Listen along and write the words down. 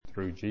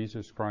through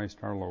Jesus Christ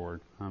our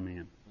Lord.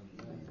 Amen.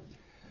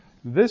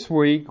 This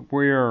week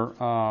we're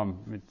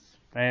it's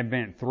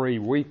Advent 3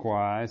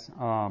 week-wise.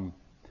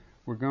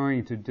 We're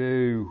going to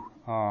do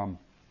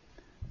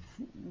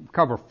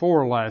cover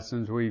 4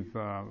 lessons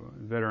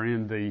that are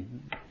in the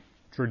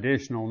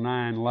traditional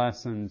 9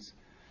 lessons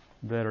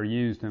that are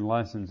used in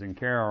lessons and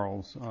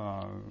carols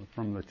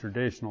from the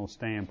traditional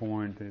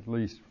standpoint, at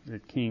least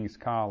at King's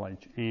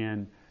College.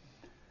 And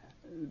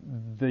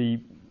the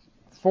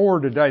 4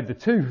 today, the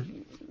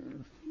 2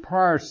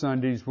 prior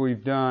Sundays,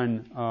 we've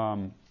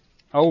done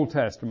Old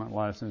Testament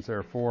lessons. There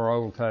are 4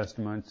 Old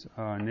Testaments,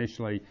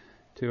 initially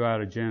 2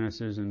 out of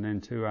Genesis and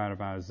then 2 out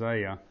of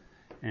Isaiah.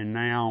 And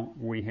now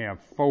we have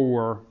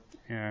 4,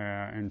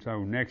 and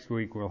so next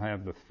week we'll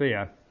have the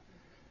 5th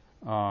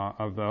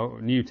of the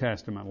New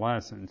Testament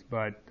lessons.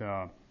 But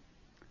the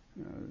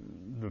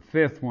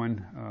 5th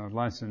one,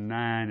 lesson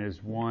 9,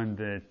 is one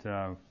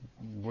that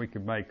we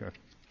could make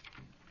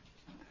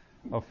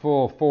a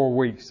full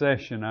 4-week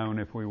session on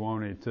if we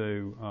wanted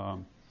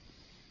to.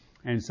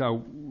 And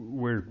so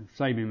we're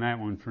saving that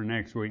one for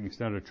next week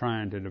instead of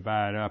trying to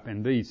divide up.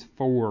 And these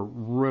 4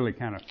 really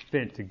kind of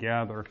fit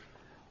together.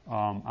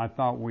 I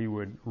thought we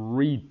would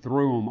read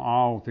through them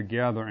all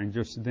together and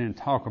just then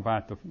talk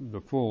about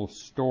the full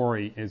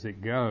story as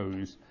it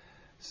goes.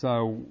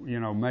 So,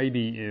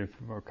 maybe if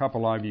a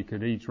couple of you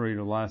could each read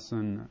a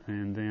lesson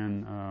and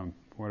then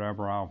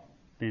I'll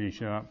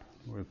finish up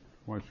with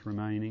what's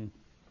remaining.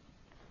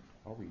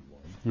 I'll read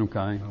one.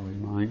 Okay, I'll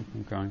read mine.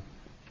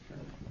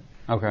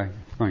 Okay,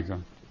 thanks,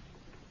 son.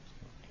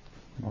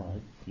 All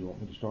right, you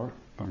want me to start?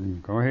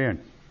 Go ahead.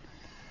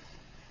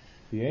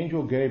 The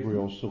angel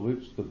Gabriel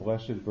salutes the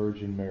Blessed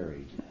Virgin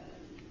Mary.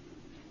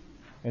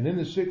 And in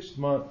the 6th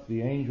month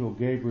the angel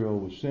Gabriel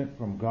was sent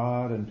from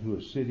God unto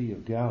a city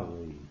of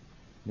Galilee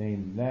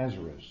named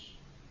Nazareth,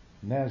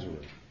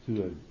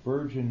 to a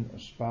virgin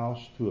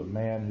espoused to a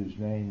man whose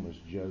name was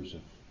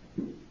Joseph,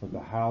 of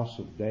the house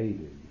of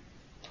David.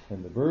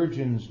 And the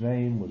virgin's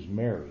name was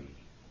Mary.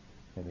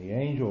 And the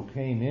angel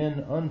came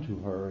in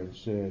unto her and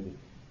said,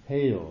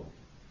 Hail,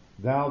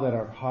 thou that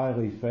art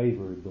highly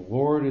favored, the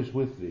Lord is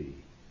with thee.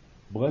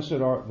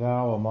 Blessed art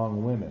thou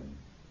among women.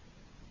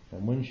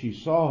 And when she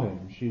saw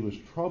him, she was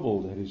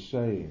troubled at his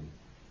saying,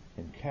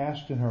 and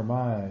cast in her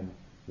mind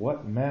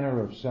what manner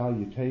of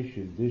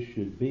salutation this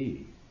should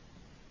be.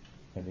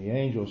 And the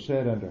angel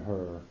said unto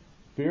her,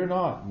 Fear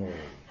not, Mary,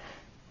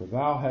 for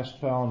thou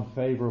hast found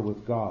favor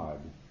with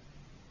God.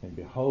 And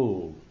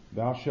behold,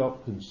 thou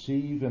shalt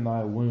conceive in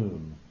thy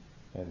womb,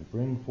 and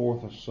bring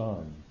forth a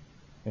son,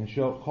 and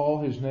shalt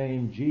call his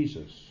name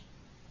Jesus.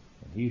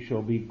 And he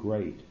shall be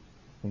great,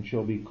 and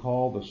shall be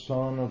called the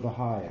Son of the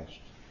Highest.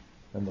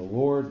 And the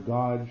Lord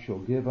God shall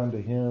give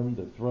unto him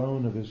the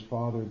throne of his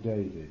father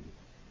David,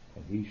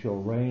 and he shall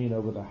reign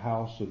over the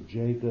house of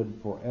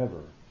Jacob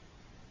forever,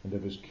 and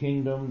of his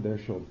kingdom there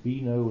shall be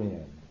no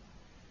end.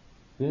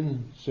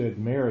 Then said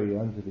Mary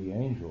unto the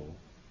angel,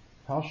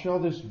 How shall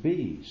this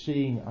be,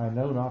 seeing I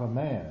know not a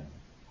man?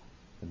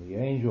 And the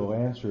angel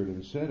answered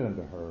and said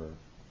unto her,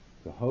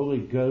 The Holy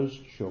Ghost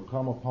shall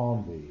come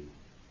upon thee,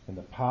 and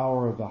the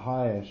power of the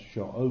Highest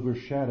shall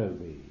overshadow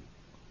thee.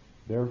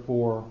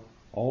 Therefore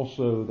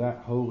also that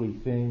holy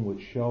thing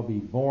which shall be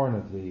born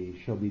of thee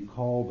shall be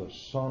called the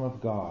Son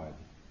of God.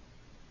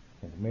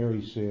 And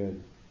Mary said,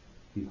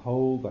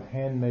 Behold, the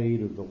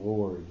handmaid of the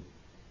Lord,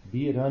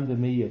 be it unto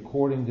me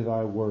according to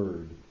thy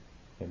word.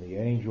 And the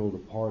angel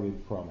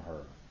departed from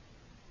her.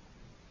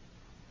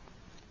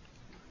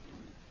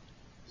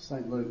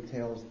 St. Luke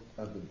tells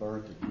of the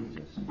birth of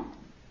Jesus.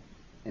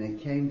 And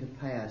it came to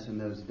pass in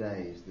those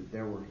days that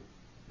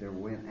there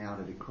went out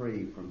a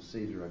decree from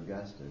Caesar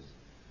Augustus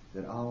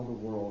that all the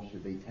world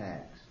should be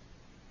taxed.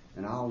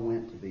 And all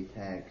went to be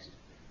taxed,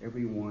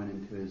 every one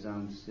into his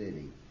own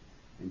city.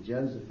 And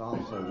Joseph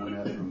also went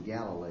up from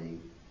Galilee,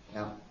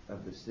 out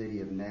of the city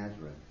of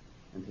Nazareth,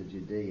 unto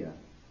Judea,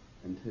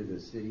 unto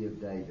the city of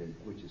David,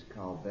 which is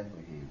called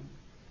Bethlehem,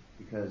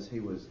 because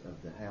he was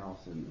of the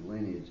house and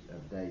lineage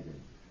of David,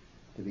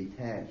 to be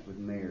taxed with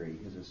Mary,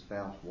 his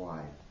espoused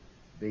wife,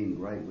 being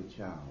great with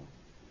child.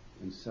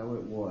 And so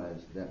it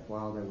was that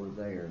while they were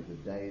there,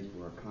 the days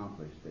were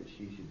accomplished that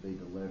she should be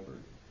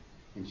delivered.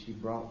 And she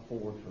brought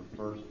forth her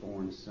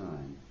firstborn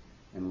son,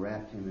 and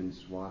wrapped him in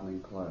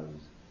swaddling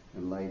clothes,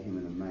 and laid him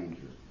in a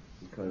manger,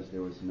 because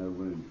there was no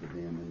room for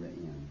them in the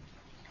inn.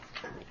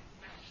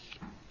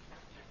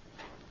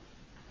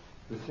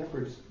 The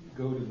shepherds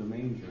go to the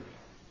manger.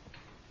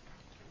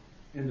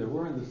 And there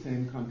were in the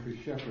same country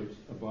shepherds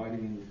abiding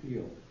in the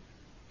field,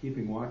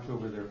 keeping watch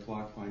over their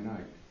flock by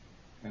night.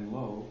 And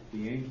lo,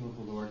 the angel of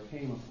the Lord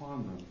came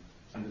upon them,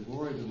 and the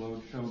glory of the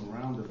Lord shone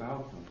round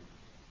about them,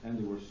 and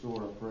they were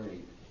sore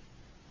afraid.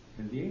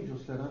 And the angel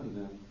said unto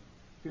them,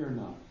 Fear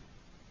not,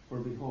 for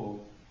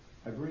behold,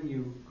 I bring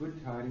you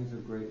good tidings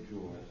of great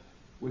joy,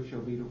 which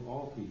shall be to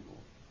all people.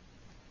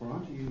 For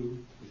unto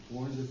you is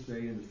born this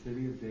day in the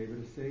city of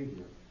David a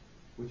Savior,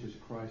 which is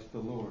Christ the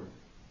Lord.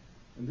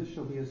 And this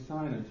shall be a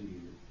sign unto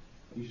you.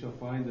 Ye shall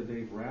find the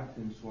babe wrapped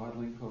in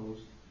swaddling clothes,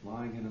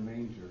 lying in a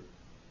manger.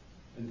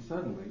 And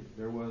suddenly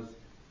there was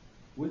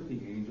with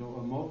the angel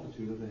a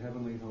multitude of the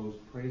heavenly host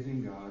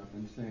praising God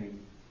and saying,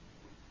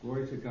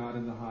 Glory to God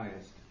in the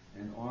highest,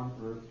 and on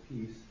earth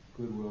peace,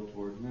 goodwill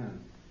toward men.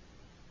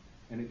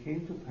 And it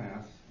came to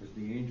pass, as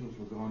the angels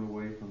were gone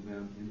away from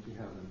them into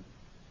heaven,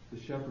 the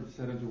shepherds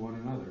said unto one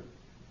another,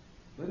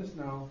 Let us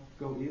now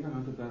go even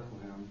unto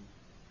Bethlehem,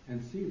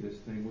 and see this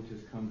thing which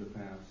is come to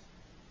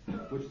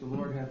pass, which the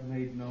Lord hath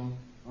made known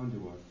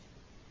unto us.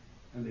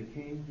 And they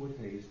came with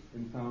haste,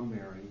 and found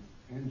Mary,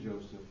 and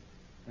Joseph,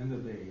 and the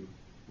babe,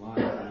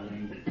 lying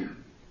in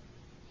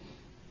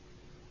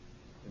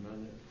a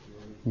manger.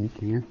 You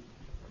can.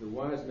 The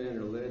wise men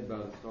are led by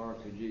the star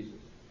to Jesus.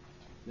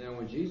 Now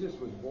when Jesus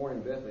was born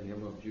in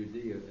Bethlehem of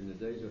Judea in the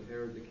days of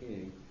Herod the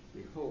king,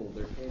 behold,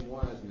 there came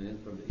wise men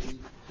from the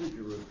east to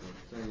Jerusalem,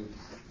 saying,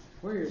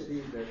 Where is he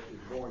that is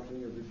born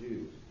King of the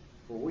Jews?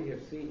 For we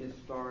have seen his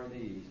star in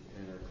the east,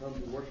 and are come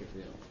to worship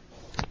him.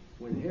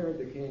 When Herod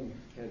the king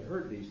had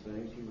heard these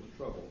things, he was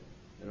troubled,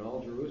 and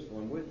all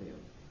Jerusalem with him.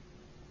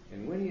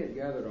 And when he had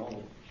gathered all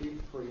the chief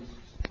priests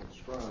and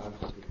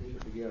scribes of the people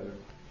together,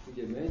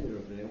 he demanded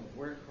of them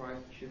where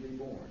Christ should be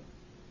born.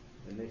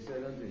 And they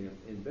said unto him,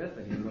 In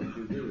Bethlehem of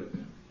Judea,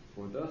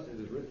 for thus it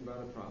is written by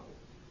the prophet,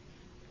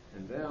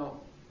 And thou,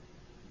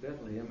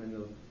 Bethlehem, in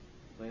the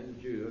land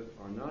of Judah,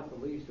 are not the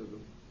least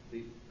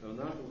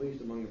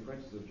among the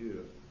princes of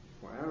Judah,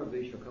 for out of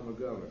thee shall come a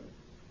governor,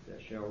 that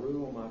shall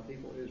rule my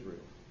people Israel.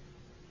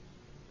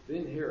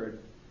 Then Herod,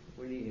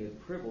 when he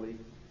had privily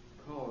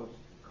called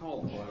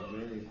the wise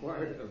men,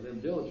 inquired of them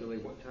diligently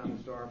what time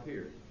the star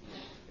appeared.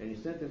 And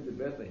he sent them to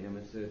Bethlehem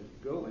and said,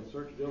 Go and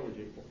search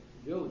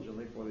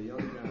diligently for the young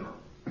child.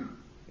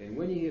 And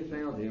when ye have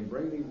found him,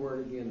 bring me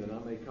word again, that I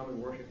may come and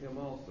worship him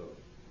also.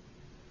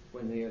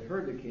 When they had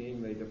heard the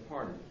king, they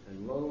departed.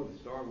 And lo, the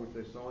star which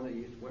they saw in the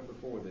east went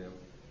before them,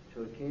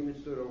 till it came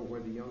and stood over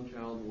where the young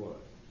child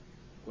was.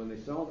 When they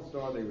saw the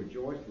star, they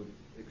rejoiced with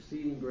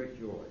exceeding great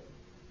joy.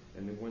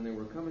 And when they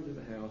were coming to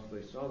the house,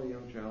 they saw the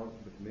young child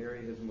with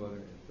Mary his mother,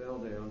 and fell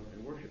down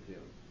and worshipped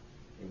him.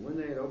 And when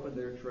they had opened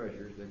their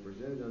treasures, they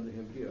presented unto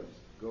him gifts,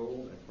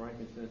 gold and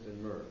frankincense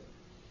and myrrh.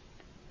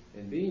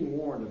 And being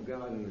warned of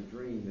God in a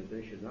dream that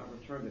they should not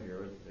return to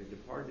Herod, they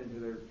departed into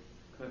their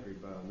country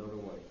by another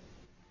way.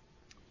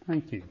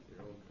 Thank you.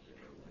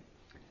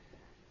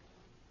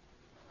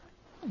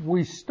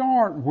 We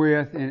start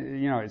with,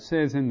 it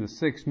says in the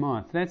 6th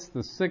month. That's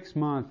the 6th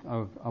month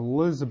of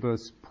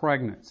Elizabeth's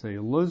pregnancy.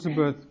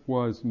 Elizabeth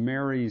was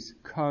Mary's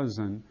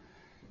cousin.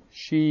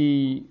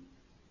 She,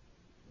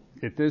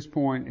 at this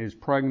point, is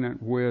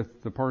pregnant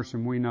with the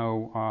person we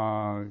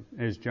know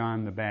as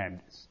John the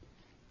Baptist.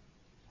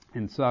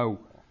 And so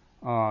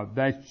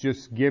that's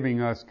just giving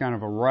us kind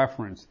of a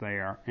reference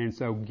there. And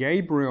so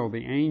Gabriel,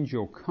 the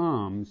angel,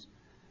 comes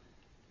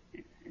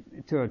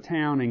to a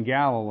town in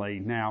Galilee.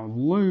 Now,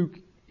 Luke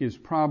is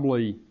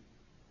probably,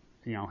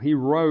 he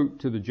wrote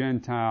to the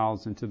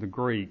Gentiles and to the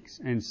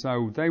Greeks, and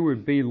so they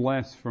would be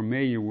less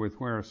familiar with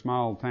where a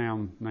small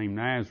town named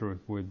Nazareth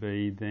would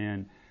be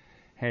than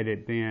had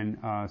it been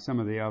some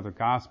of the other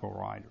gospel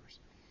writers.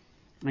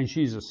 And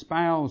she's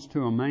espoused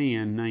to a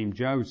man named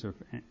Joseph,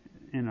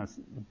 and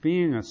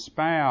being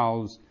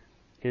espoused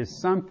is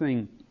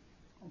something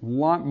a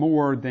lot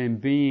more than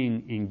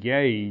being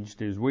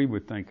engaged, as we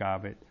would think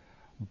of it,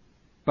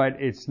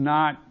 but it's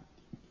not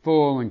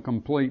full and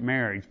complete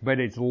marriage, but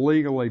it's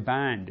legally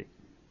binding.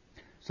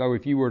 So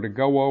if you were to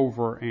go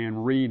over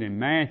and read in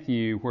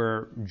Matthew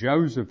where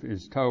Joseph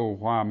is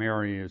told why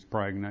Mary is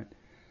pregnant,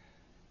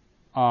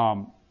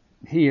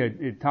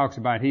 it talks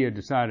about he had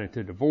decided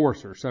to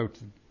divorce her. So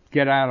to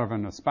get out of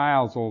an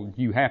espousal,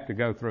 you have to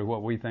go through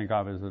what we think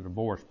of as a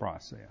divorce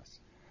process.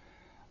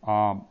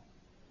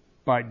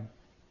 But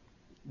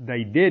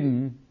they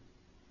didn't.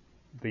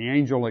 The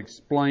angel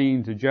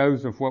explained to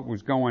Joseph what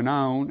was going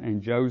on,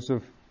 and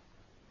Joseph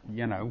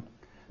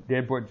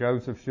did what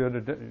Joseph should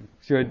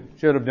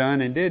have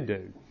done and did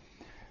do.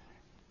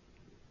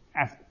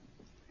 I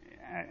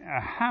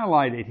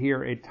highlighted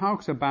here, it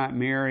talks about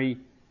Mary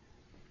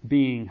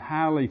being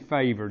highly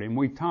favored, and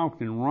we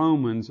talked in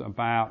Romans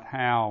about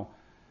how,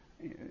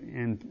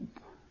 and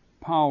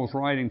Paul's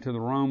writing to the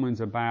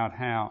Romans about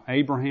how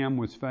Abraham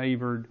was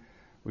favored.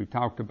 We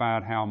talked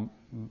about how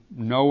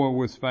Noah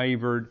was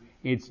favored.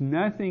 It's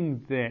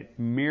nothing that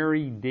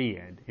Mary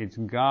did. It's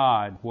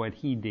God, what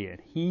He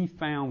did. He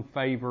found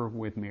favor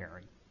with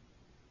Mary.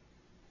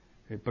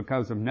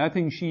 Because of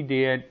nothing she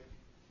did,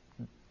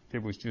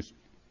 it was just,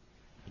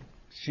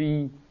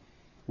 she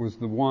was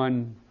the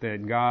one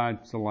that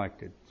God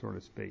selected, so to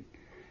speak.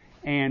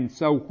 And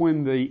so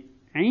when the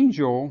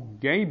angel,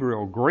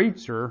 Gabriel,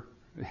 greets her,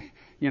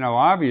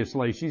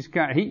 obviously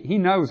he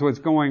knows what's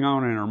going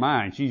on in her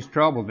mind. She's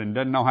troubled and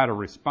doesn't know how to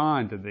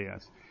respond to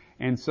this.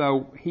 And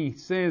so he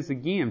says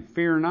again,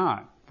 fear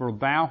not, for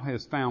thou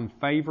hast found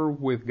favor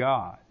with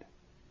God.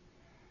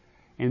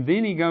 And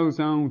then he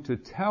goes on to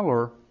tell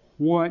her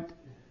what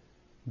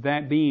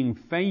that being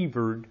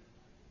favored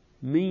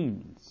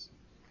means.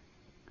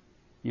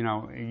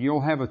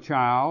 You'll have a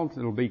child,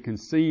 it'll be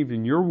conceived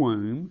in your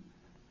womb,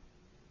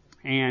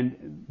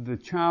 And the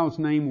child's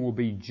name will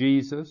be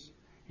Jesus,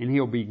 and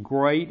he'll be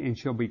great and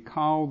shall be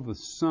called the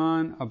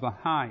Son of the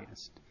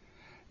Highest.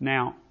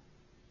 Now,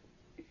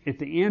 at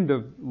the end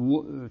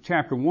of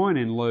chapter 1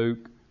 in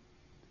Luke,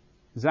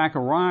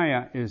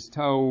 Zechariah is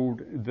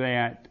told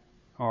that,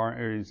 or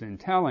is in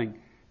telling,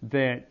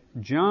 that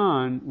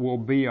John will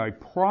be a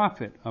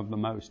prophet of the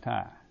Most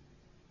High.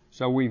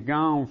 So we've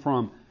gone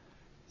from,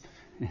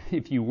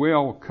 if you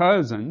will,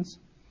 cousins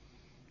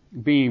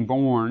being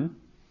born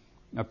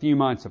a few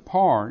months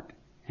apart,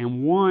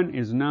 and one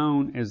is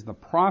known as the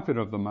prophet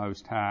of the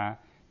Most High,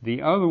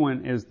 the other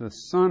one is the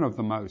Son of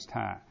the Most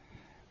High.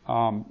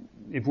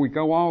 If we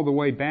go all the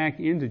way back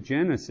into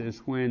Genesis,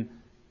 when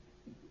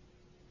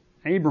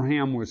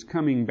Abraham was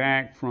coming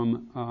back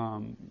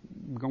from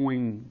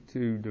going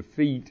to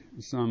defeat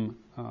some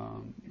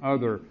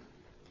other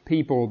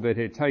people that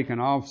had taken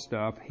off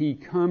stuff, he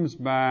comes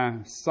by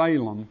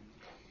Salem,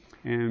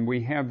 and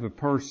we have the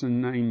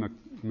person named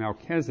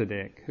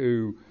Melchizedek,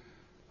 who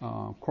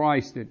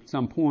Christ at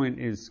some point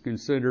is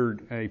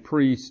considered a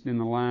priest in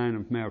the line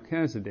of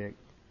Melchizedek.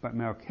 But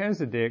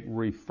Melchizedek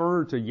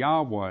referred to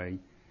Yahweh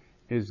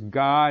as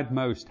God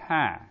Most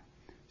High.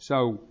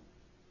 So,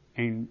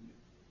 and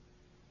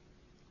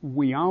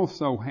we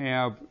also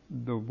have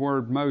the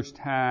word Most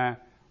High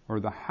or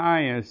the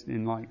highest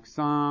in like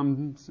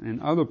Psalms and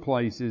other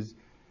places,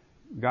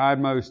 God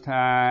Most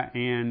High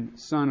and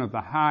Son of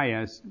the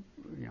Highest,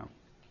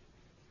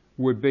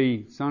 would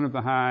be Son of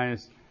the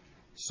Highest,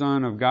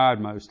 Son of God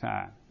Most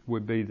High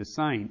would be the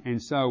same.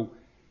 And so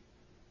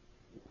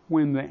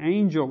when the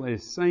angel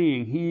is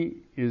saying he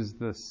is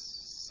the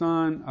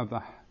Son of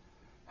the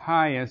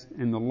Highest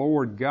and the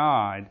Lord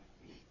God,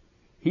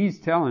 he's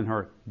telling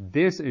her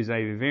this is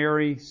a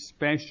very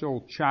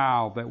special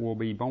child that will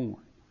be born.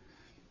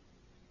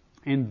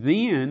 And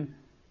then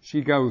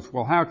she goes,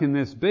 well, how can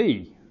this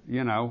be?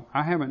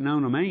 I haven't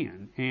known a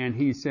man. And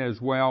he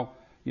says, well,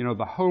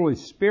 the Holy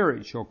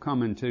Spirit shall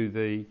come into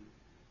thee,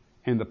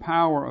 and the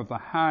power of the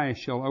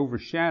Highest shall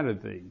overshadow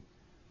thee.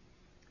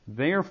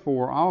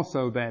 Therefore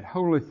also that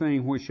holy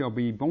thing which shall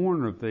be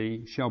born of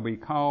thee shall be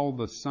called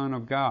the Son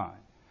of God.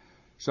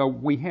 So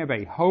we have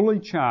a holy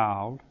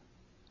child.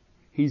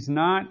 He's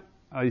not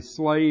a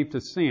slave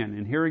to sin.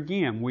 And here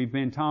again, we've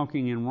been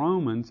talking in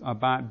Romans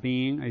about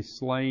being a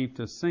slave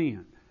to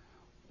sin.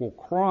 Well,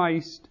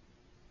 Christ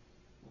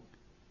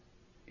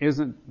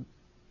isn't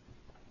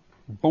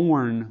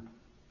born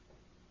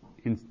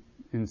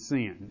in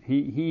sin.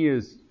 He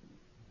is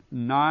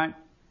not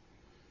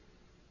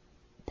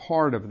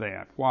part of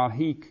that. While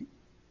he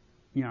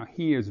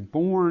is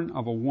born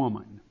of a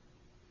woman,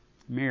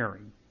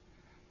 Mary,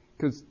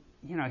 because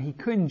he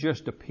couldn't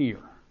just appear.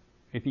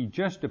 If he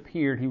just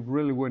appeared, he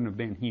really wouldn't have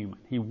been human.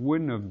 He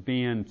wouldn't have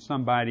been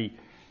somebody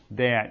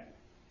that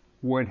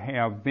would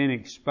have been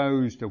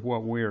exposed to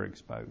what we're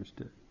exposed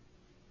to.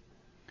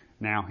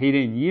 Now, he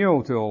didn't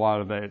yield to a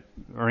lot of that,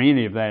 or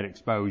any of that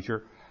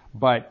exposure,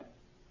 but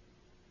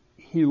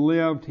he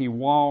lived, he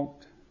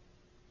walked,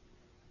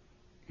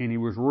 and he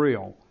was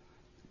real.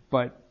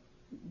 But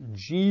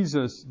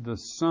Jesus, the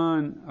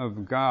Son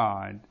of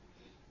God,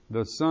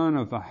 the Son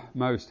of the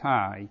Most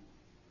High,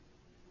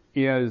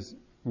 is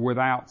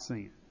without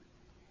sin.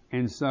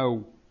 And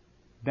so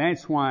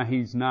that's why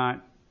he's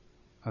not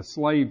a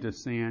slave to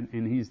sin,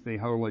 and he's the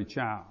holy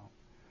child.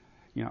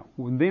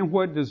 Then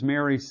what does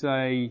Mary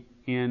say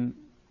in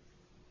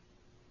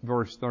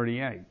verse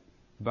 38?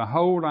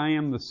 Behold, I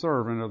am the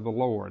servant of the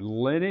Lord.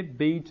 Let it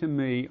be to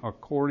me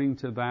according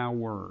to thy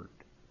word.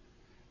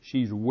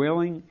 She's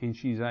willing and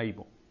she's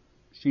able.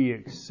 She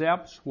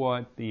accepts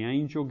what the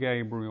angel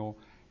Gabriel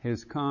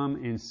has come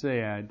and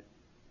said,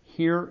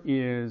 here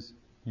is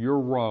your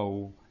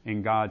role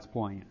in God's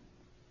plan.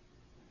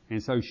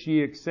 And so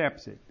she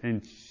accepts it.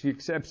 And she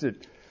accepts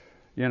it,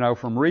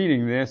 from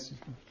reading this,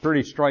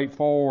 pretty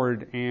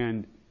straightforward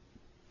and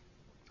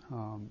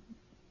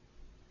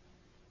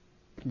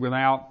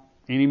without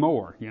any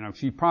more.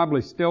 She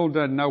probably still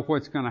doesn't know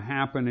what's going to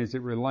happen as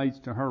it relates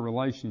to her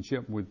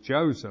relationship with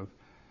Joseph,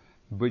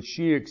 but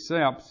she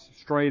accepts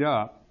straight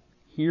up,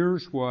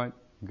 here's what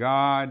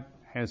God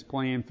has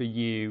planned for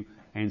you,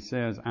 and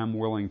says, I'm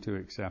willing to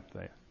accept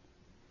that.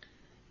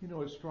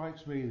 It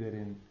strikes me that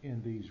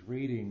in these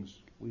readings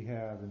we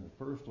have in the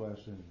first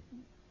lesson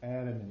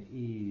Adam and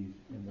Eve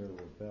in their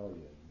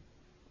rebellion,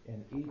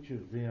 and each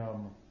of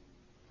them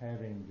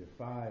having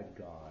defied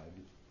God,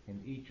 and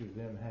each of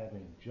them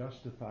having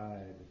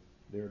justified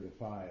their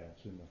defiance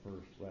in the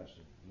first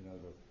lesson.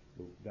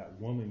 That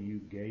woman you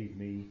gave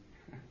me,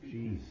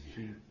 she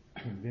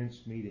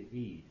convinced me to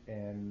eat.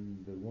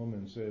 And the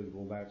woman says,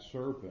 well, that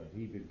serpent,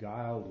 he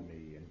beguiled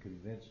me and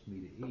convinced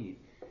me to eat.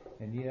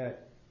 And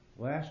yet,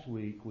 last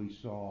week we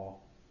saw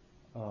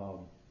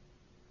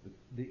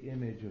the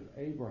image of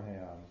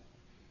Abraham,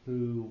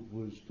 who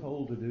was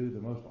told to do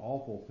the most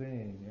awful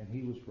thing, and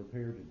he was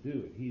prepared to do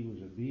it. He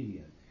was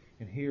obedient.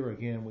 And here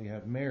again we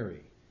have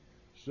Mary.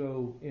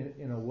 So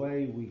in a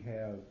way we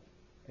have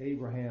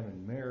Abraham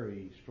and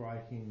Mary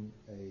striking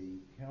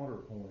a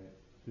counterpoint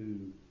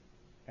to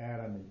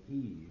Adam and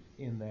Eve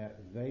in that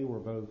they were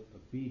both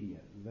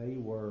obedient. They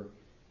were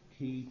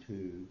key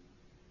to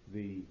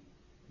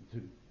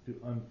to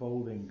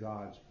unfolding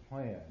God's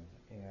plan,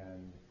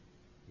 and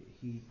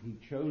he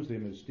chose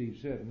them, as Steve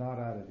said, not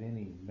out of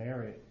any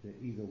merit that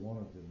either one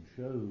of them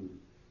showed,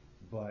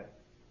 but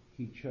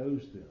he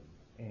chose them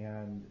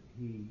and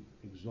he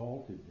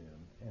exalted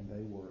them, and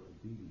they were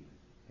obedient.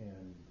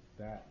 And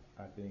that,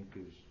 I think,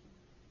 is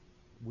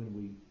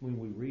when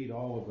we read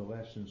all of the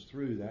lessons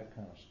through, that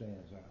kind of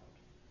stands out.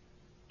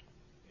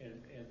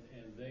 And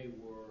they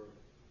were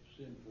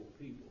sinful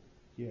people.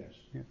 Yes,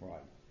 Yeah.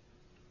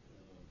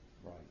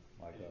 right,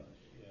 like us.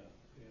 Yeah.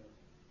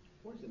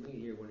 What does it mean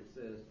here when it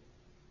says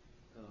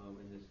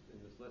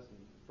in this lesson,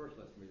 the first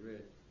lesson we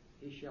read,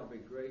 he shall be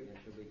great and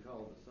shall be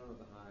called the Son of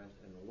the Highest,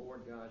 and the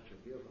Lord God shall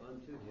give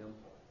unto him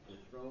the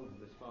throne of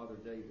his father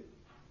David.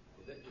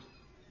 Is that just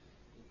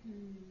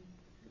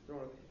the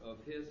throne of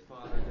his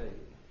father David?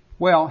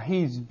 Well,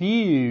 he's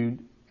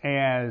viewed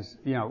as,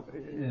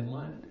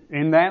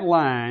 in that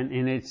line,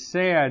 and it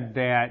said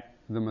that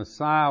the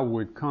Messiah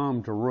would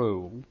come to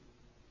rule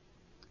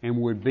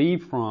and would be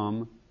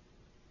from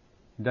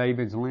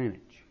David's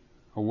lineage,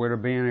 or would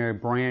have been a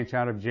branch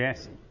out of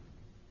Jesse.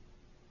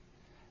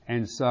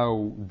 And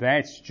so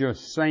that's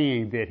just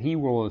saying that he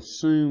will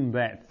assume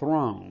that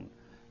throne.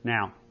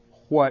 Now,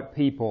 what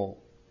people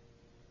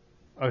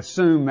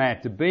assume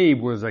that to be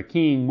was a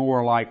king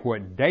more like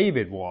what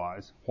David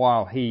was,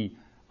 while he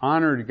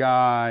honored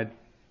God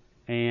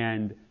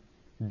and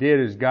did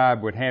as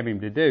God would have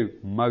him to do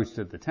most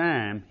of the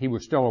time. He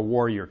was still a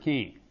warrior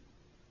king.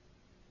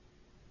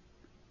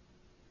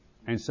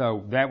 And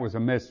so that was a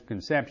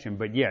misconception.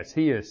 But yes,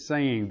 he is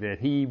saying that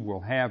he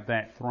will have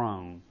that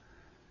throne.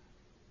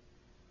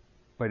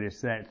 But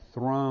it's that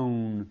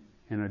throne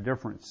in a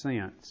different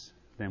sense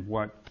than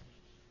what,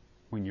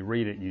 when you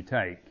read it, you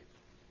take.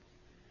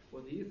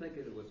 Well, do you think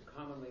that it was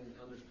commonly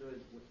understood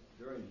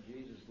during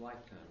Jesus'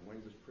 lifetime, when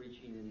he was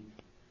preaching and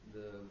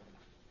the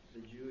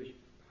Jewish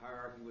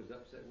hierarchy was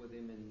upset with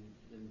him and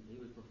he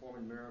was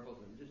performing miracles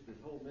and just his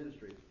whole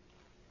ministry,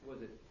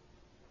 was it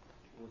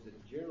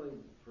generally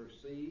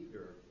perceived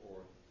or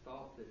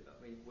thought that,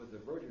 was the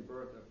virgin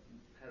birth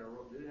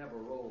did it have a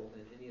role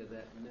in any of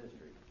that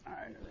ministry?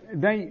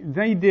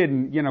 They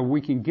didn't.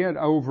 We can get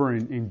over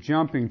in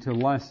jumping to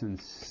lesson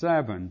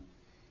 7.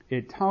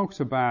 It talks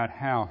about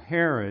how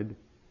Herod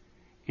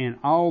and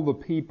all the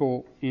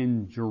people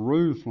in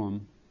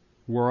Jerusalem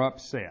were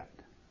upset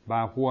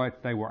by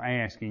what they were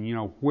asking.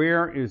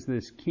 Where is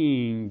this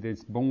king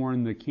that's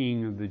born the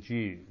King of the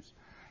Jews?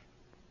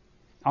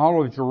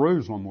 All of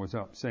Jerusalem was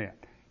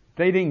upset.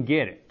 They didn't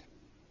get it.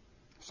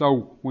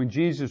 So when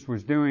Jesus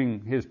was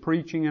doing his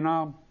preaching and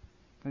all,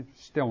 there's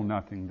still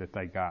nothing that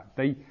they got.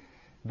 They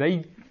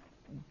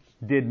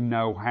didn't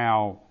know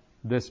how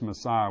this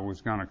Messiah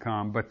was going to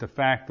come, but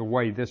the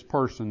way this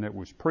person that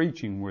was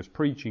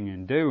preaching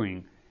and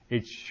doing,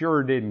 it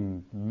sure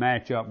didn't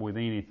match up with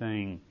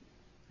anything.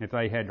 If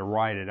they had to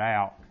write it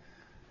out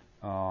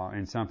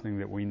in something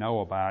that we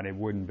know about, it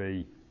wouldn't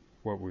be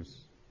what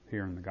was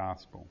here in the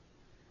gospel.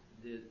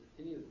 Did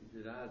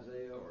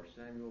Isaiah or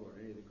Samuel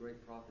or any of the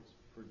great prophets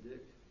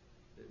predict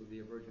that it would be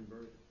a virgin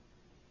birth?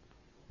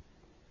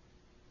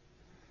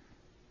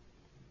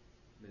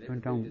 They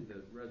predicted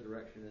the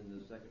resurrection and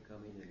the second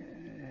coming.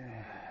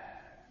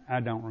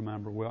 I don't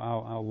remember. Well,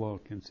 I'll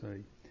look and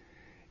see.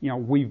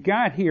 We've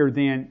got here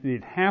then,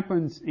 it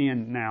happens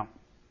in, now,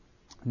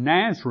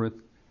 Nazareth,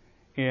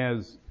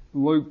 as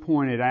Luke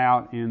pointed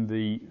out in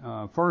the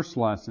first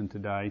lesson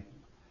today,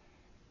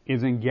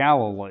 is in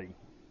Galilee.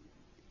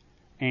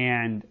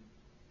 And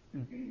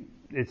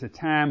it's a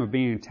time of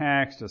being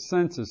taxed, a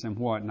census and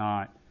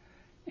whatnot.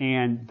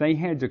 And they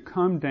had to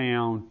come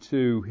down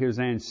to his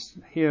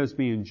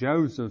being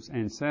Joseph's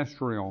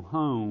ancestral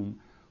home,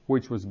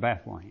 which was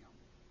Bethlehem.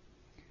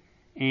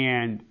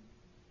 And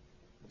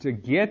to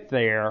get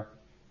there,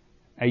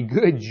 a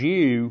good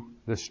Jew,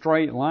 the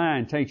straight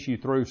line takes you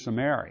through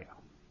Samaria.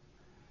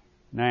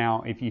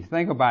 Now, if you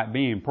think about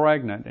being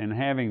pregnant and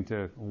having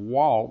to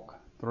walk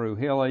through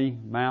hilly,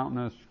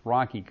 mountainous,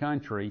 rocky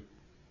country,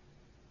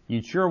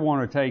 you'd sure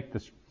want to take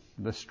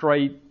the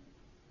straight,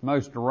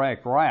 most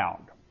direct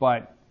route.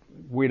 But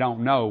we don't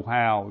know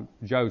how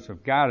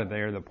Joseph got it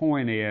there. The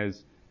point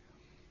is,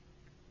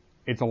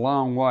 it's a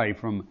long way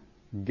from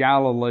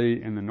Galilee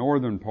in the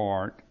northern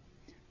part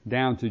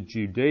down to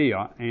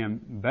Judea, and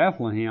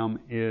Bethlehem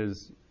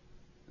is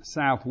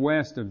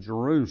southwest of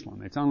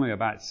Jerusalem. It's only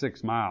about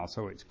 6 miles,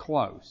 so it's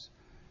close.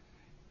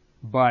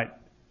 But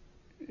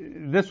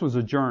this was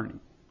a journey.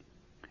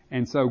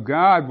 And so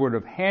God would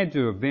have had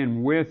to have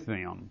been with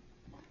them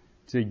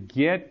to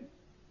get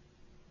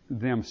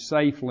them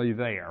safely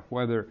there.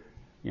 Whether,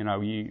 being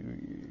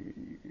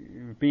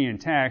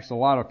taxed, a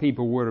lot of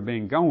people would have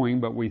been going,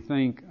 but we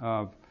think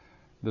of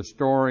the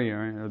story,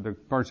 the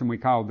person we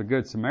call the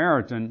Good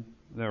Samaritan.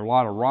 There are a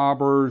lot of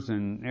robbers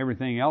and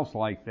everything else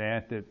like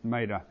that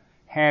made a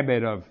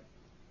habit of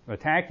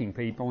attacking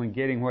people and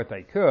getting what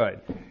they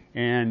could.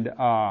 And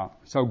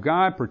so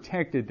God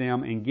protected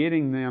them in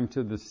getting them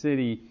to the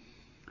city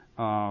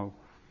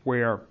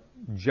where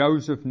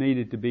Joseph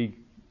needed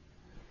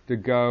to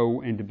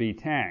go and to be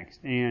taxed.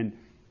 And,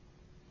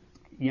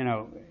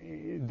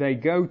 they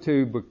go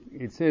to, but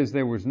it says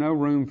there was no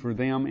room for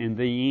them in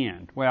the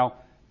inn. Well,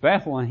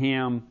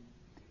 Bethlehem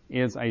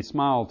is a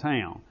small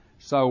town.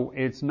 So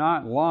it's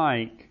not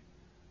like,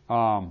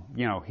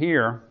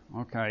 here,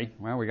 okay,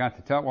 well, we got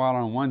the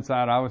Tutwiler on one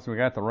side of us, we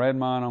got the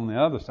Redmond on the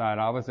other side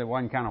of us. It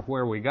wasn't kind of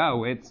where we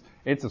go. It's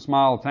a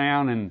small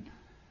town, and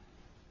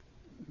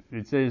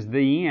it says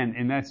the inn,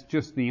 and that's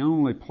just the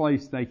only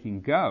place they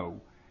can go.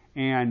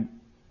 And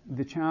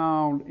the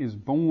child is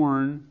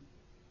born,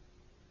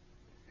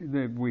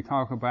 that we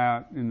talk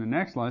about in the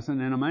next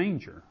lesson, in a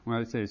manger. Well,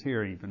 it says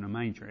here even a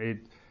manger.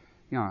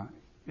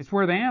 It's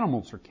where the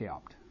animals are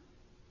kept.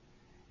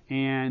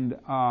 And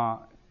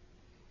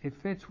it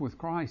fits with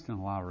Christ in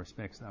a lot of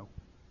respects, though.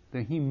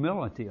 The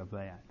humility of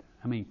that.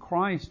 I mean,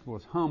 Christ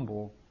was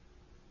humble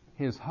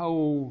his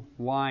whole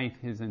life,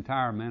 his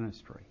entire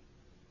ministry.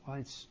 Well,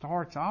 it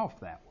starts off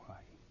that way.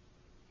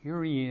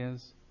 Here he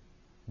is,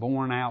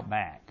 born out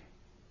back.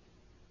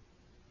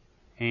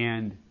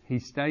 And he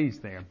stays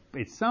there.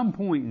 At some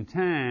point in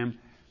time,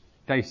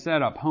 they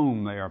set up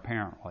home there,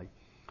 apparently.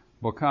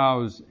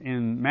 Because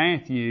in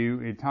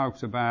Matthew, it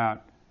talks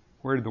about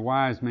where the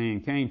wise man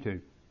came to.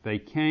 They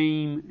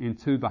came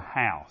into the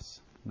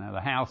house. Now,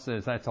 the house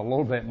says that's a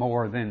little bit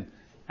more than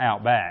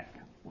out back.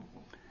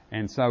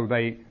 And so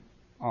they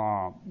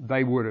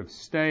would have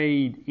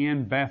stayed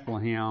in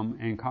Bethlehem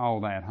and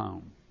called that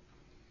home.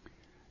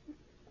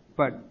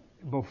 But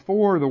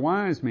before the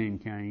wise men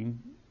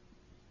came,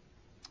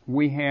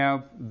 we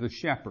have the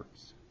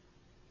shepherds.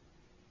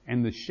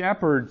 And the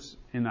shepherds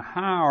in the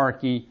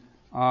hierarchy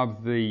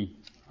of the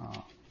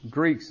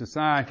Greek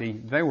society,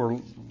 they were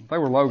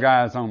low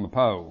guys on the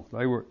pole.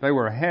 They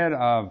were ahead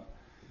of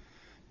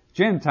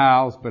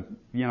Gentiles, but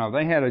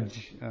they had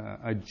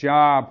a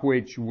job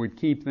which would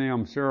keep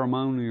them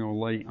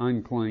ceremonially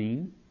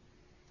unclean.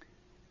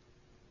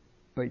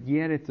 But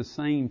yet at the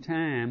same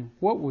time,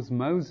 what was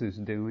Moses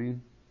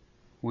doing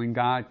when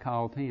God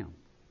called him?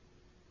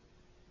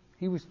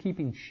 He was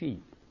keeping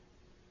sheep.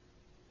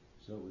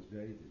 So was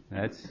David.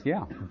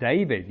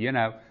 David,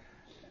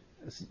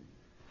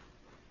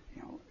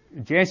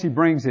 Jesse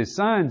brings his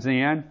sons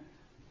in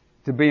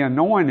to be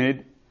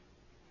anointed,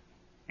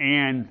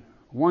 and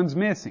one's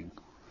missing.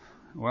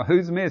 Well,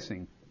 who's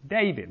missing?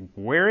 David.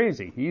 Where is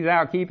he? He's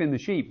out keeping the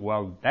sheep.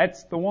 Well,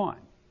 that's the one.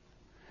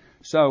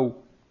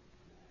 So,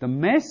 the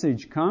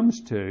message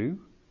comes to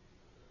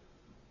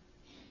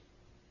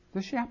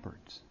the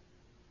shepherds.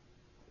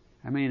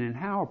 I mean, and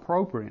how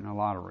appropriate in a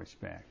lot of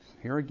respects.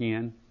 Here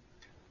again,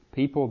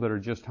 people that are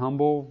just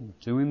humble,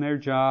 doing their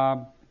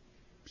job,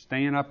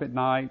 staying up at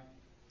night,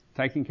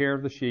 taking care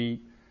of the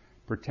sheep,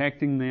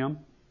 protecting them.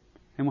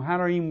 And how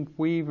do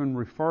we even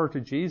refer to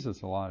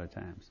Jesus a lot of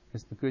times?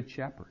 As the Good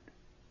Shepherd,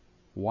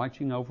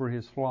 watching over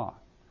his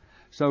flock.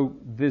 So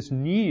this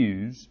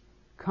news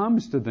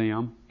comes to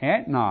them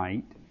at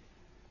night,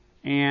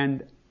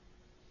 and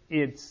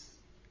it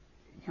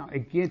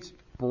gets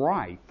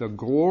bright. The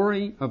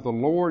glory of the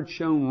Lord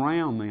shone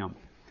round them.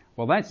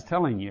 Well, that's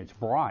telling you it's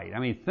bright. I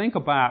mean, think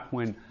about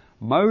when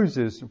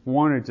Moses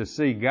wanted to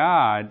see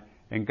God,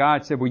 and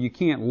God said, well, you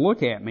can't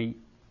look at me.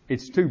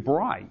 It's too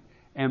bright.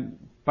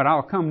 But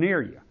I'll come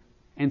near you.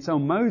 And so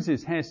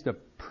Moses has to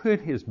put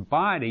his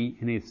body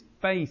and his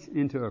face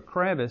into a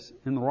crevice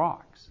in the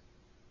rocks.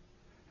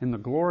 And the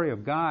glory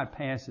of God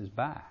passes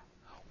by.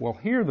 Well,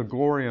 here the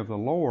glory of the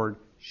Lord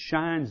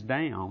shines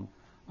down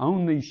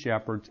on these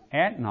shepherds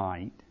at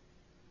night.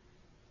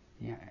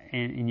 Yeah,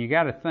 and you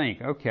got to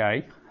think,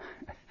 okay,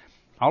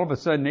 all of a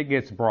sudden it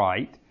gets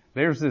bright.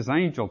 There's this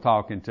angel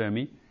talking to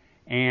me.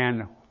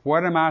 And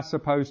what am I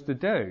supposed to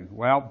do?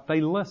 Well,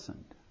 they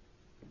listened.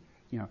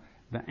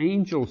 The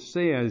angel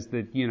says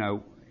that,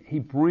 he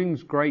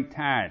brings great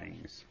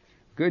tidings,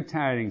 good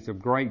tidings of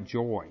great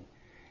joy.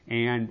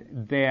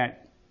 And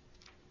that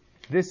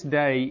this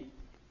day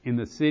in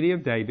the city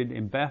of David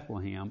in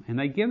Bethlehem, and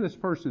they give this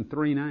person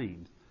three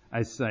names: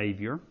 a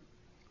Savior,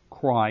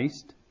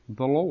 Christ,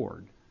 the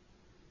Lord.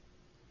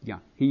 Yeah,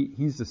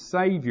 he's a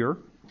Savior.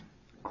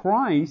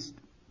 Christ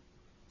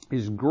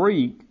is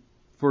Greek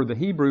for the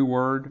Hebrew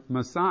word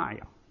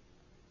Messiah.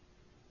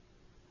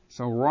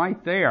 So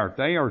right there,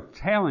 they are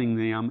telling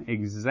them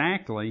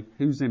exactly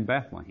who's in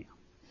Bethlehem.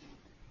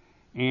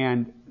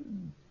 And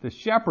the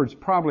shepherds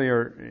probably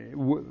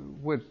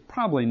would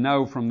probably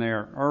know from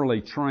their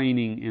early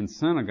training in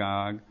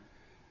synagogue,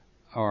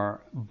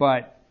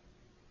 but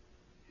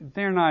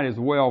they're not as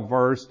well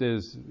versed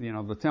as,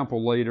 the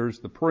temple leaders,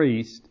 the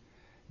priests,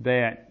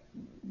 that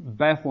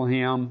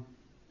Bethlehem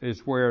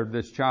is where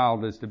this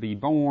child is to be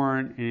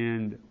born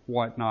and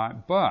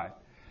whatnot. But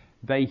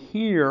they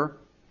hear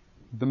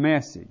the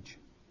message,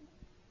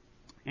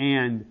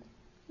 and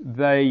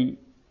they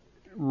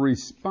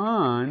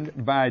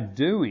respond by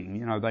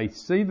doing. They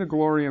see the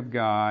glory of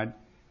God.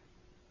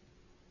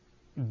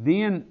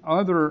 Then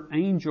other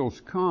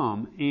angels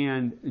come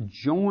and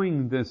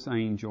join this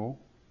angel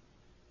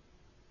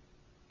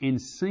in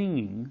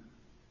singing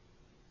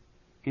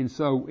And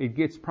so it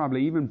gets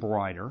probably even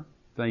brighter.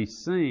 They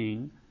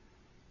sing.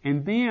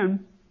 And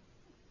then,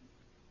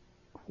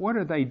 what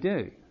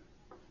do?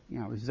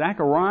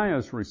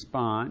 Zechariah's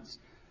response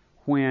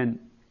when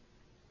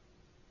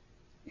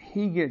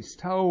he gets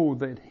told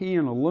that he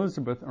and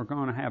Elizabeth are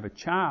going to have a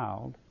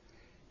child,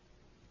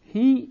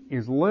 he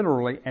is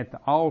literally at the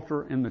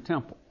altar in the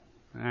temple.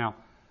 Now,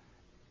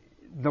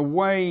 the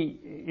way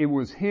it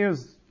was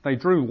they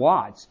drew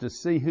lots to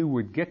see who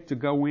would get to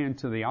go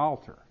into the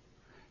altar.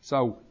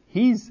 So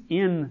he's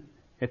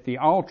at the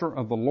altar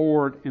of the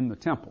Lord in the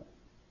temple.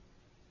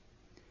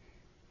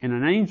 And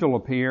an angel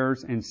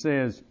appears and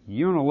says,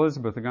 you and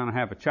Elizabeth are going to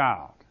have a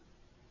child.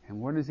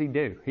 And what does he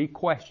do? He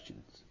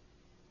questions.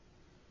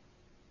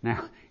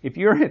 Now, if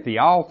you're at the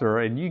altar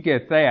and you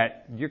get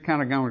that, you're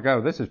kind of going to go,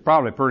 this is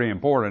probably pretty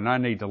important, I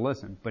need to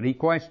listen. But he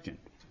questioned.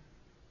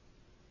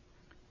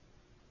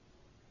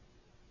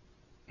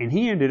 And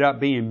he ended up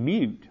being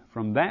mute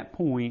from that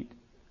point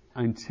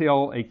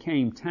until it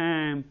came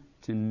time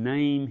to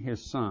name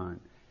his son.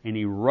 And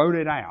he wrote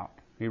it out.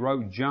 He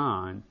wrote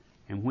John,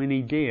 and when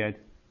he did,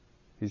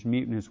 his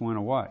muteness went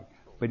away.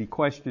 But he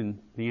questioned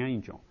the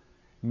angel.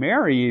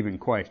 Mary even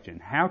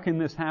questioned, how can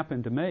this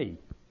happen to me?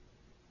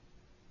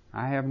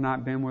 I have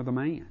not been with a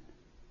man.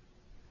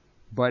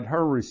 But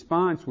her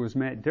response was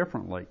met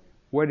differently.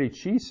 What did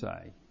she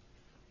say?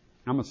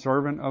 I'm a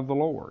servant of the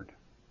Lord.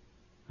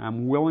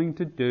 I'm willing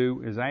to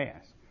do as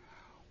asked.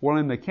 Well,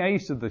 in the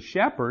case of the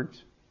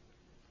shepherds,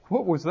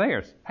 what was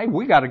theirs? Hey,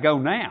 we got to go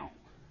now.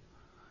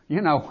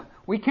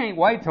 We can't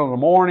wait till the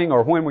morning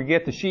or when we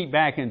get the sheep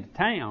back into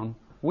town.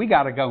 We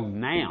got to go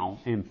now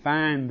and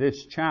find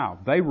this child.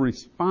 They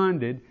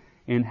responded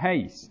in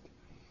haste.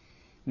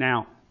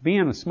 Now,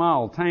 being a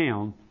small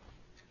town,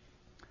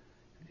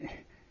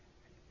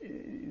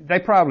 they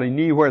probably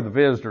knew where the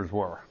visitors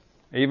were,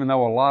 even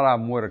though a lot of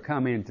them would have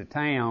come into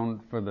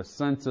town for the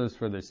census,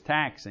 for this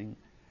taxing.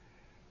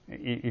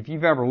 If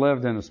you've ever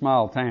lived in a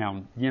small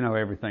town, you know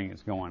everything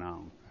that's going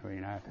on. I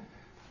mean, I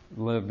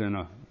lived in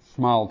a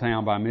small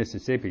town by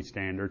Mississippi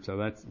standards, so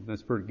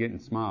that's pretty getting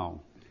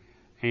small.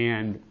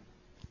 And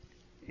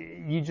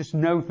you just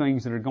know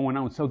things that are going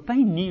on. So they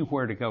knew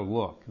where to go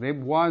look. It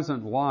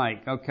wasn't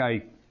like,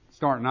 okay,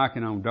 start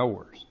knocking on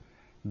doors.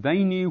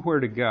 They knew where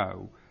to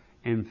go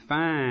and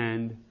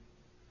find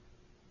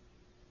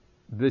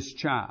this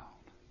child.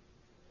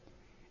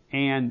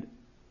 And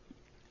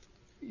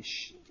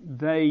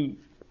they,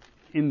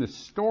 in the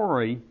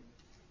story,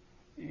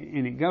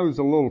 and it goes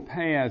a little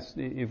past,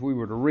 if we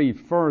were to read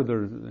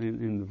further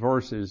in the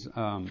verses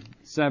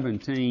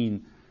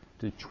 17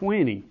 to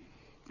 20,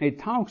 it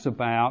talks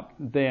about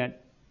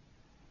that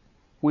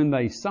when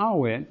they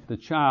saw it, the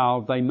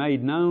child, they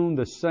made known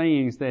the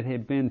sayings that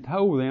had been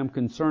told them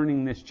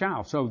concerning this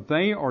child. So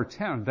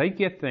they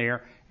get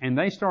there and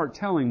they start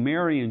telling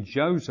Mary and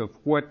Joseph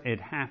what had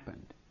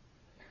happened.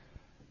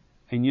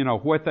 And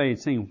what they had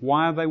seen,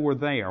 why they were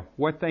there,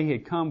 what they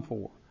had come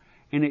for.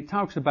 And it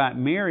talks about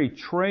Mary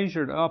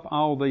treasured up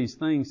all these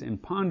things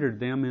and pondered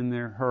them in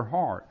her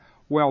heart.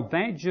 Well,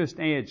 that just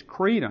adds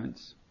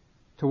credence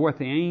to what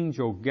the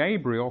angel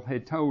Gabriel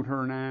had told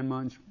her 9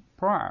 months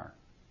prior.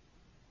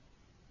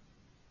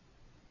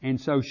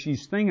 And so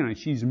she's thinking,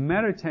 she's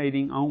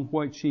meditating on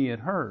what she had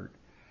heard.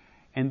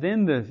 And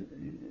then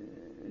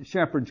the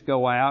shepherds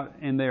go out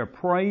and they're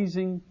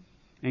praising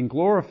and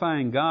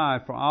glorifying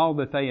God for all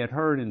that they had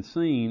heard and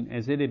seen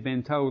as it had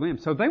been told them.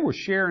 So they were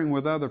sharing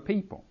with other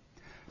people.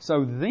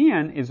 So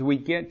then, as we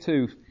get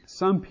to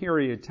some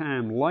period of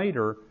time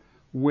later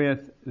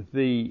with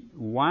the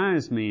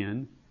wise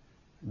men,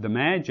 the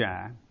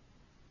Magi,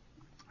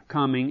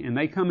 coming, and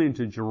they come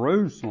into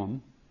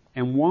Jerusalem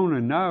and want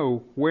to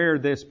know where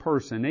this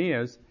person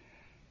is,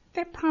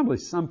 there are probably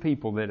some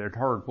people that had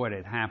heard what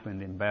had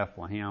happened in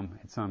Bethlehem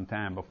at some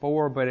time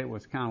before, but it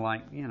was kind of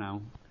like,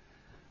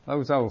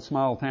 those old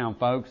small town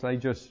folks, they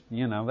just, they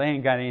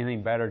ain't got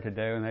anything better to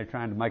do, and they're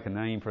trying to make a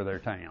name for their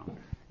town.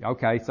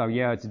 Okay, so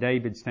yeah, it's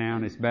David's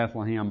town, it's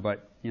Bethlehem,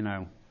 but,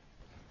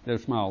 they're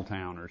small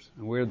towners.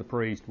 And we're the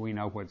priest, we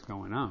know what's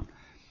going on.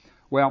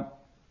 Well,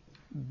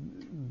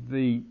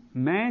 the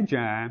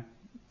Magi,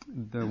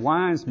 the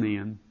wise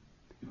men,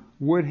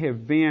 would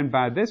have been,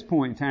 by this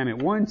point in time, at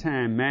one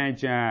time,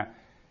 Magi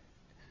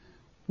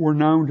were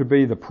known to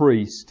be the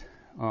priest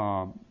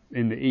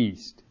in the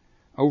East.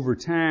 Over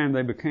time,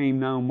 they became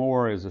known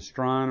more as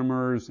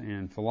astronomers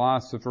and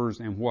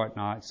philosophers and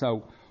whatnot.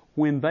 So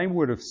when they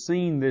would have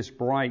seen this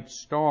bright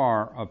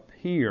star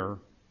appear,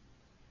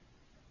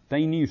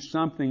 they knew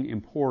something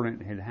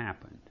important had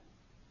happened.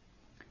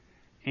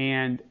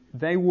 And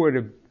they would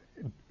have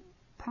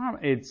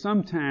probably at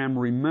some time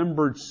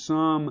remembered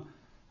some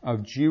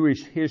of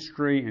Jewish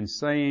history and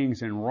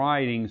sayings and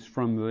writings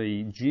from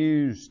the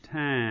Jews'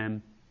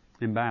 time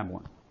in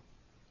Babylon.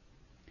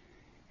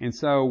 And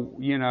so,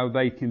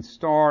 they can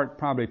start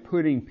probably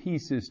putting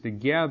pieces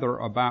together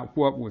about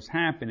what was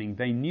happening.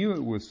 They knew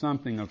it was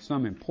something of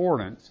some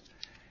importance,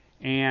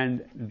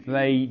 and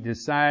they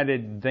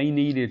decided they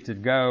needed to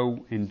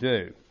go and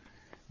do.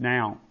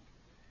 Now,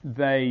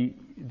 they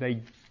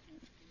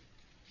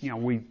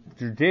we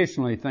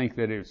traditionally think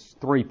that it's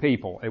 3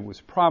 people. It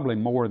was probably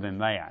more than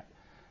that.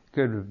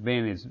 Could have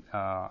been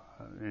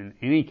in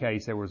any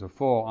case, there was a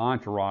full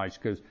entourage,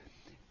 because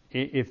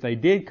if they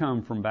did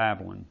come from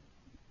Babylon,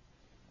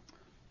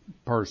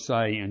 per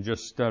se, and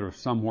just stood of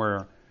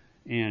somewhere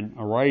in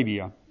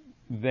Arabia,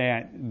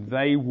 that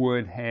they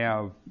would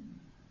have,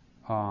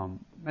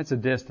 that's a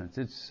distance.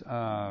 It's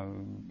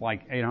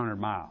like 800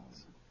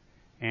 miles.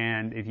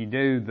 And if you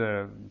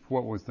do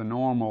what was the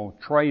normal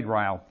trade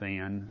route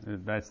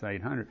then, that's the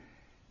 800,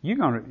 you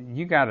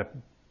got to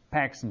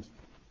pack some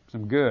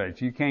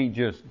goods. You can't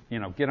just,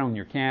 get on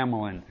your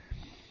camel and,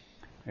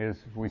 as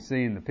we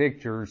see in the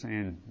pictures,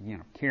 and,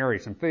 carry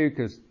some food,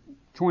 because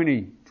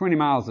 20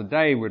 miles a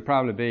day would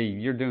probably be,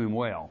 you're doing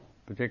well,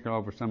 particularly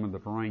over some of the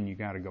terrain you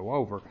got to go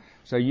over.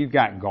 So you've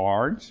got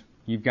guards,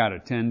 you've got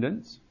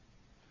attendants.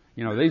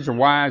 These are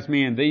wise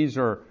men. These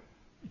are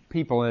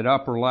people at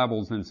upper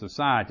levels in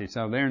society,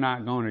 so they're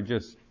not going to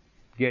just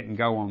get and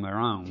go on their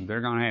own.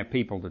 They're going to have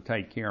people to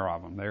take care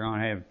of them. They're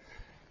going to have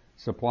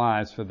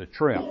supplies for the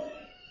trip.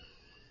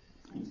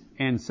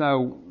 And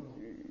so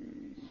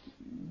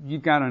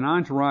you've got an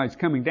entourage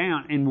coming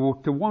down,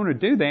 and to want to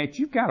do that,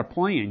 you've got a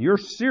plan. You're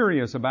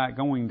serious about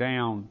going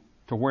down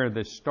to where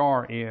this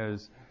star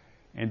is,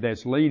 and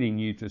that's leading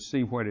you to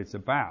see what it's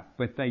about.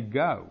 But they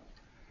go,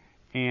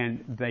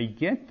 and they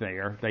get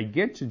there, they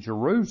get to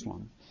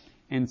Jerusalem,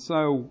 and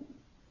so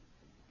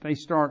they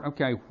start,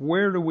 okay,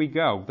 where do we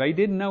go? They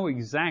didn't know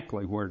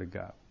exactly where to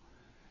go.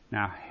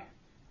 Now,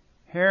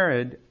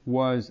 Herod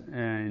was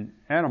an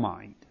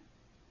Edomite,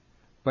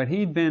 but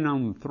he'd been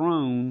on the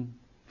throne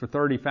for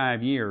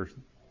 35 years.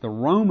 The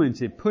Romans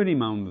had put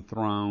him on the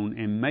throne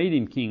and made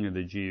him king of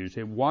the Jews.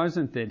 It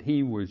wasn't that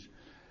he was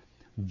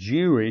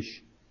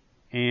Jewish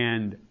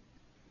and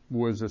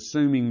was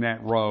assuming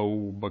that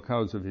role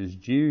because of his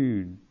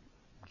Jewishness.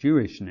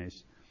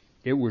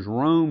 It was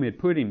Rome had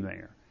put him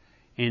there.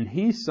 And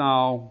he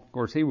saw, of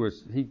course, he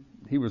was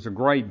a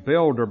great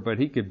builder, but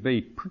he could be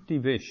pretty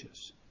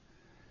vicious.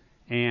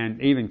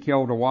 And even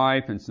killed a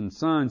wife and some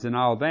sons and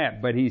all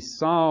that. But he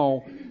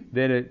saw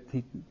that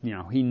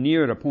he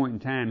knew at a point in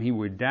time he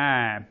would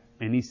die,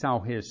 and he saw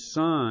his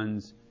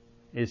sons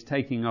as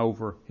taking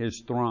over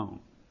his throne.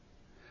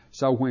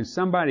 So when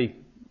somebody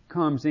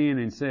comes in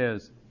and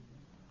says,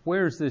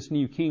 "Where's this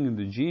new king of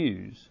the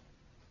Jews?"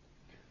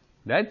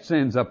 that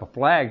sends up a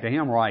flag to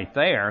him right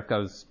there,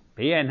 because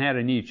he hadn't had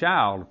a new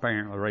child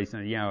apparently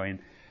recently, and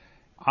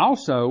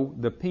also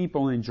the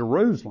people in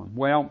Jerusalem.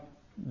 Well,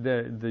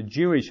 the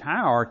Jewish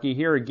hierarchy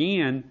here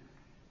again,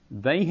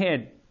 they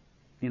had,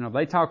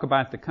 they talk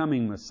about the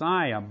coming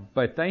Messiah,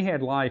 but they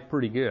had life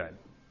pretty good.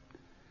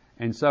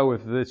 And so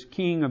if this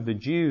king of the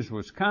Jews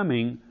was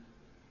coming,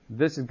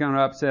 this is going to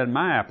upset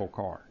my apple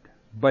cart.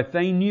 But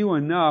they knew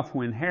enough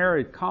when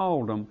Herod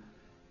called them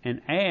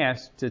and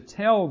asked to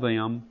tell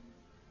them,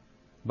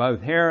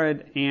 both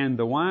Herod and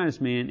the wise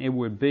men, it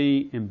would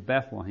be in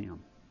Bethlehem.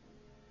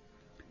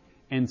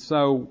 And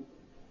so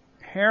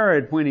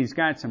Herod, when he's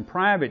got some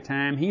private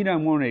time, he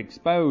doesn't want to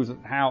expose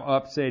how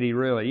upset he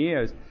really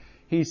is.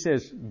 He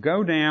says,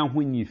 "Go down,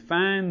 when you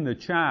find the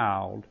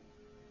child,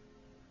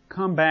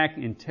 come back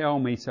and tell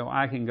me so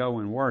I can go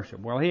and worship."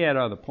 Well, he had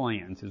other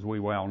plans, as we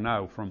well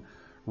know from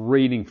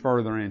reading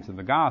further into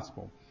the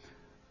gospel.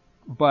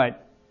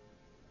 But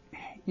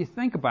you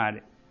think about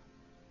it,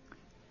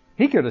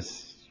 he could have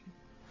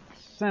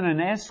sent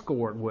an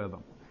escort with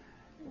them,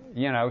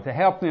 to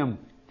help them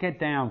get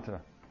down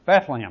to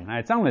Bethlehem. Now,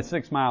 it's only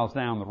 6 miles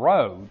down the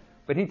road,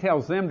 but he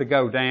tells them to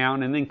go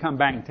down and then come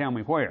back and tell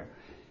me where.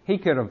 He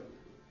could have,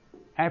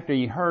 after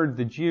he heard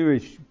the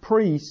Jewish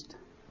priest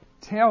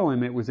tell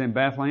him it was in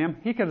Bethlehem,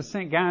 he could have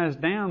sent guys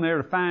down there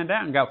to find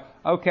out and go,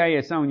 okay,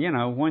 it's on,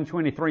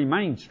 123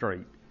 Main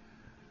Street.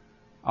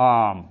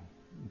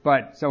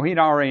 But so he'd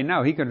already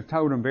know. He could have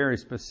told them very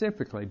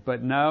specifically,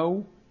 but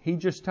no, he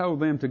just told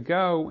them to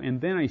go, and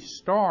then a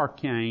star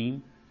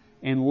came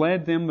and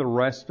led them the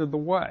rest of the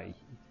way.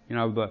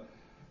 The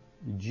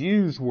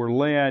Jews were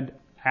led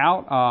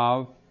out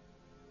of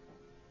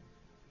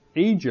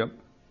Egypt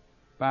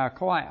by a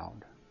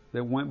cloud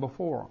that went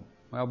before them.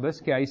 Well, in this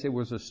case, it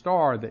was a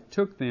star that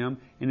took them,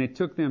 and it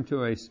took them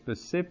to a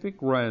specific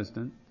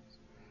residence,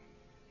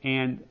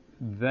 and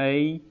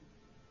they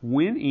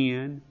went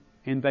in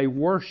and they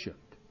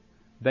worshiped.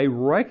 They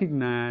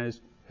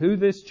recognized who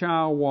this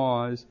child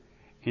was,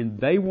 and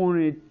they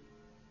wanted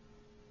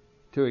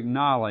to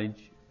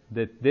acknowledge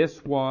that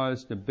this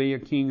was to be a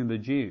king of the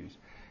Jews.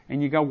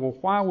 And you go, well,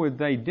 why would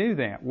they do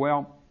that?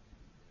 Well,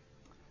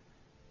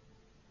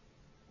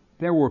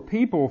 there were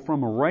people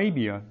from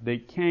Arabia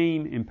that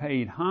came and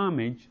paid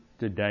homage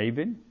to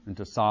David and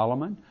to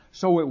Solomon.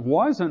 So it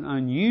wasn't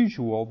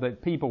unusual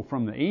that people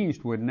from the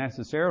East would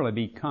necessarily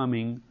be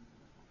coming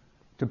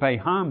to pay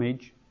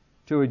homage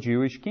to a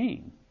Jewish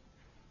king.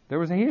 There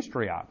was a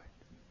history of it.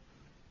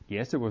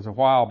 Yes, it was a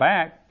while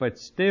back, but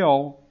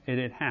still it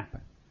had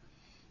happened.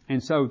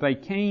 And so they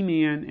came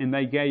in and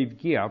they gave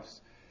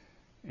gifts.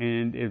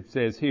 And it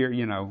says here,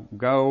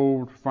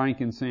 gold,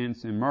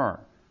 frankincense, and myrrh.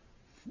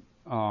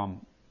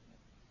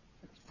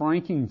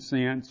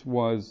 frankincense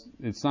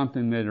it's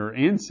something that are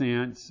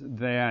incense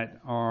that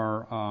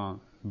are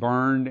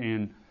burned,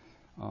 and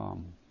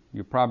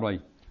you probably,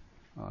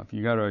 if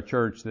you go to a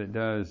church that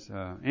does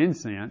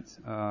incense,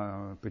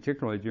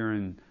 particularly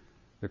during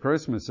the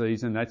Christmas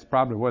season, that's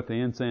probably what the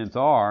incense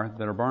are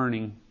that are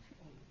burning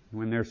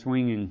when they're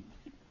swinging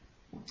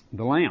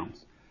the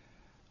lamps.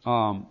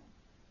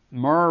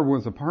 Myrrh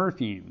was a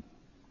perfume.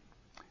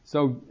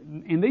 So,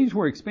 and these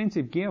were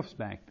expensive gifts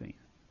back then.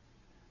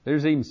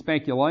 There's even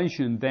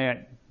speculation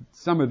that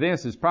some of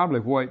this is probably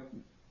what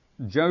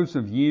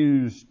Joseph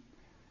used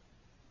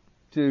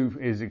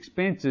as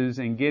expenses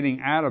in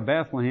getting out of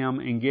Bethlehem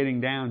and getting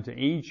down to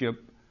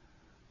Egypt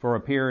for a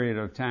period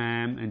of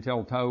time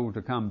until told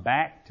to come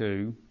back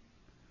to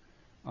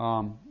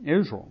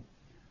Israel.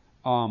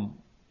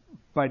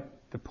 But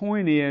the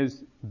point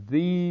is,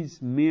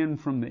 these men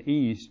from the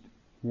east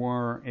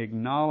were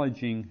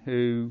acknowledging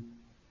who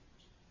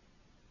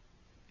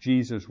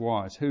Jesus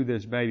was, who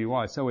this baby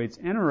was. So it's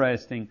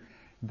interesting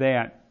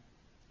that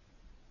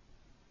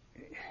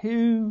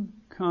who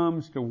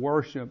comes to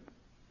worship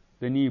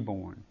the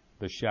newborn?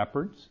 The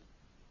shepherds,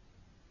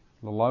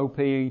 the low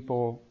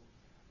people,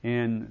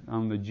 and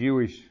on the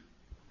Jewish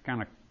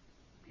kind of,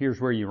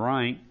 here's where you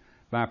rank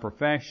by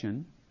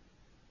profession,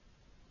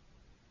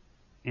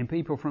 and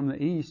people from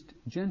the east,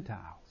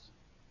 Gentiles.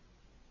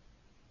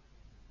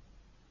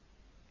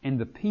 And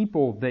the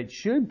people that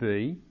should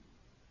be,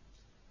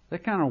 they're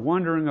kind of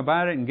wondering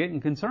about it and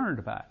getting concerned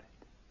about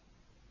it.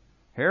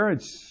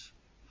 Herod's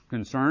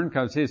concerned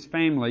because his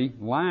family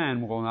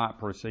line will not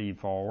proceed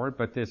forward,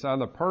 but this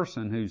other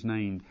person who's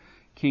named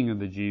King of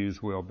the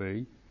Jews will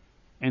be.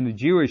 And the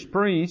Jewish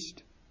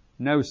priest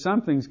knows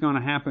something's going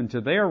to happen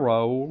to their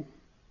role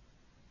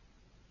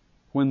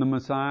when the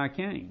Messiah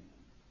came.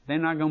 They're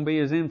not going to be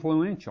as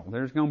influential.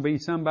 There's going to be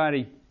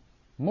somebody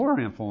more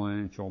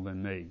influential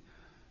than me.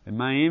 And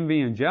my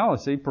envy and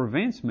jealousy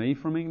prevents me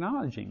from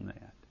acknowledging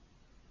that.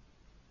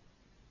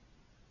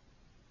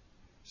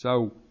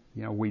 So,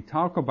 we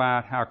talk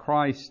about how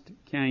Christ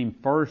came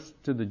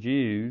first to the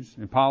Jews,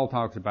 and Paul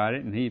talks about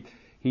it, and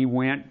he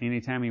went,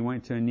 anytime he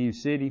went to a new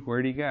city,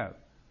 where'd he go?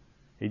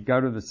 He'd go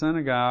to the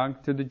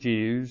synagogue to the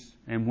Jews,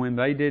 and when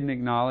they didn't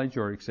acknowledge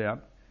or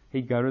accept,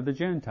 he'd go to the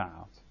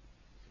Gentiles.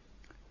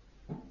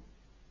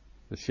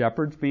 The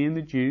shepherds, being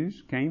the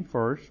Jews, came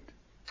first.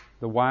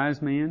 The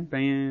wise men,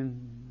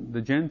 being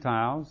the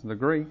Gentiles, the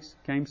Greeks,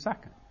 came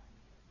second.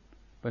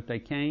 But they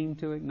came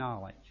to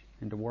acknowledge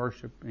and to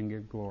worship and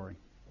give glory.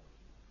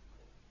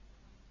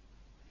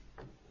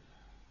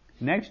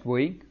 Next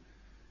week,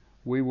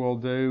 we will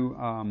do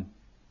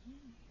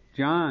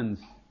John's,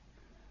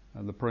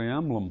 the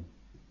preamblum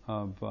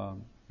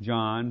of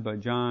John, but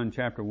John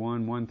chapter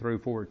 1, 1 through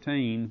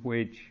 14,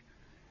 which,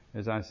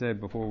 as I said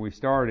before we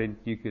started,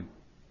 you could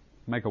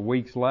make a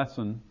week's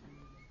lesson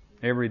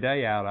every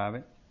day out of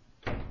it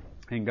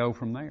and go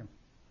from there.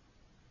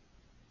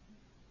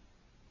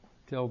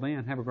 Till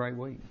then, have a great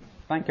week.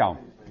 Thank y'all.